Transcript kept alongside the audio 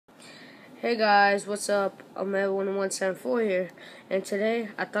Hey guys, what's up? I'm Ed1174 here, and today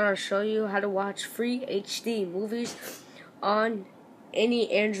I thought I'd show you how to watch free HD movies on any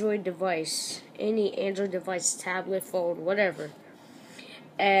Android device, tablet, phone, whatever.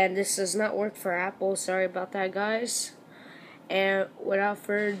 And this does not work for Apple, sorry about that guys. And without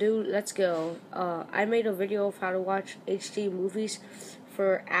further ado, let's go. I made a video of how to watch HD movies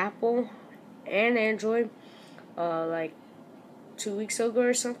for Apple and Android, like 2 weeks ago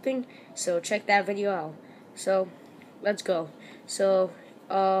or something, so check that video out. So let's go. So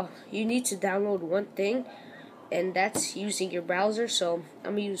you need to download one thing, and that's using your browser. So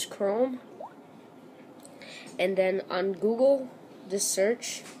I'm gonna use Chrome, and then on Google just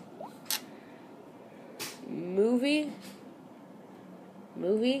search movie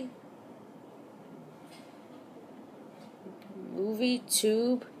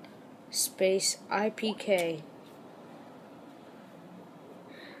tube space IPK.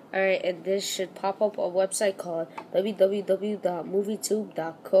 Alright, and this should pop up a website called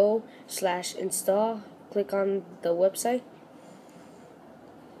www.movietube.co/install. Click on the website.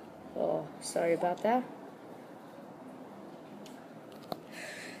 Oh, sorry about that.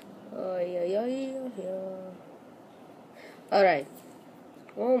 Oh, yeah. Alright.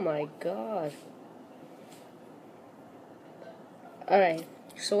 Oh my god. Alright,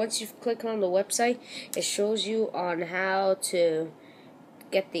 so once you've clicked on the website, it shows you on how to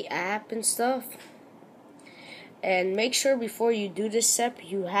get the app and stuff. And make sure before you do this step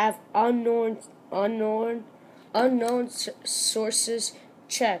you have unknown sources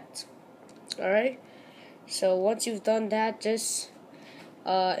checked. Alright, so once you've done that, just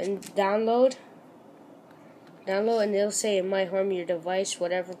and download, and it'll say it might harm your device,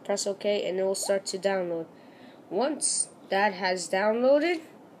 whatever. Press OK and it will start to download. Once that has downloaded,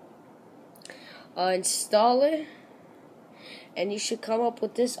 install it, and you should come up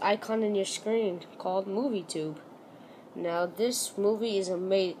with this icon in your screen called MovieTube. Now this movie is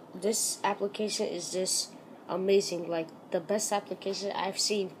this application is just amazing, like the best application I've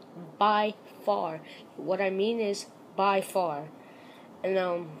seen by far. What I mean is by far.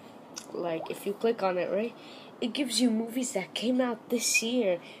 And like if you click on it, right, it gives you movies that came out this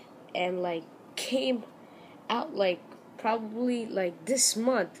year and like came out like probably like this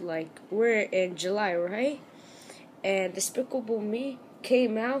month, like we're in July, right? And Despicable Me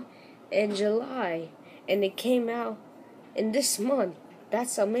came out in July, and it came out in this month.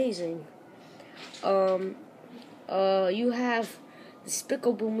 That's amazing. You have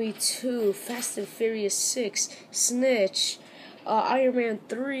Despicable Me 2, Fast and Furious 6, Snitch, Iron Man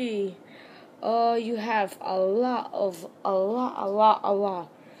 3. You have a lot of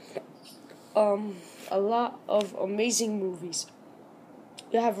amazing movies.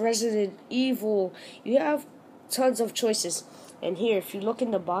 You have Resident Evil. You have tons of choices. And here, if you look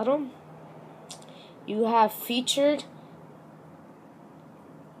in the bottom, you have featured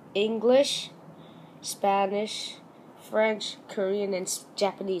English, Spanish, French, Korean, and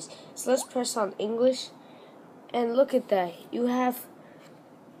Japanese. So let's press on English, and look at that. You have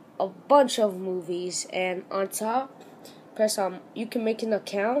a bunch of movies, and on top, press on. You can make an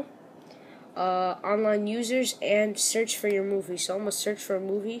account, online users, and search for your movie. So I'm gonna search for a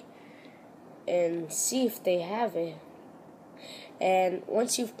movie and see if they have it. And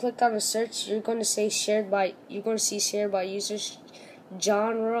once you've clicked on the search, you're going to see shared by users,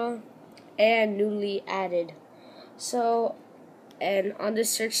 genre, and newly added. So, and on the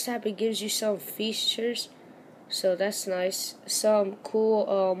search tab, it gives you some features, so that's nice. Some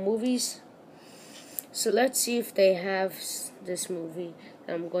cool movies. So let's see if they have this movie.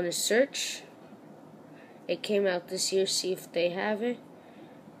 I'm going to search. It came out this year. See if they have it.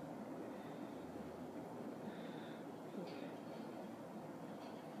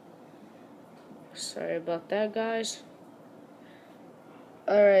 Sorry about that, guys.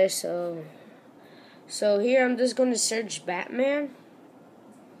 Alright, so here I'm just going to search Batman.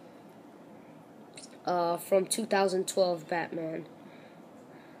 From 2012 Batman.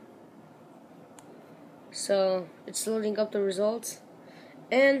 So it's loading up the results,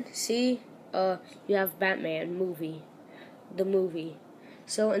 and see, you have Batman movie, the movie.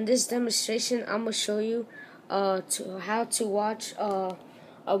 So in this demonstration, I'm gonna show you how to watch a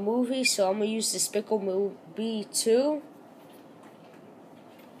movie. So I'm gonna use Despicable Me 2.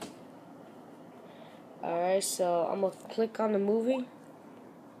 Alright, so I'm gonna click on the movie.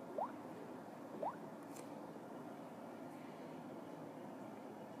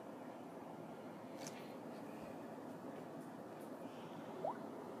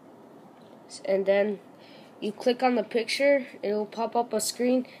 And then you click on the picture, it'll pop up a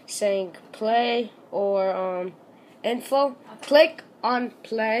screen saying play or info. Click on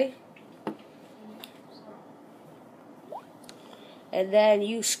play. and then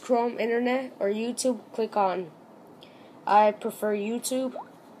use Chrome Internet or YouTube, click on. I prefer YouTube,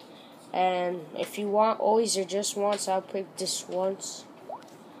 and if you want always or just once, I'll pick this once.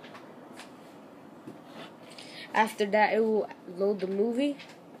 After that, it will load the movie.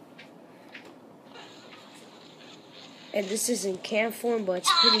 And this is in cam form, but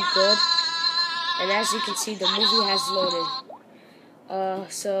it's pretty good. And as you can see, the movie has loaded.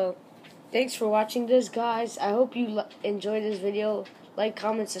 So, thanks for watching this, guys. I hope you enjoyed this video. Like,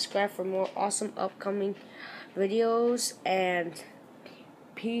 comment, subscribe for more awesome upcoming videos. And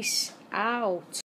peace out.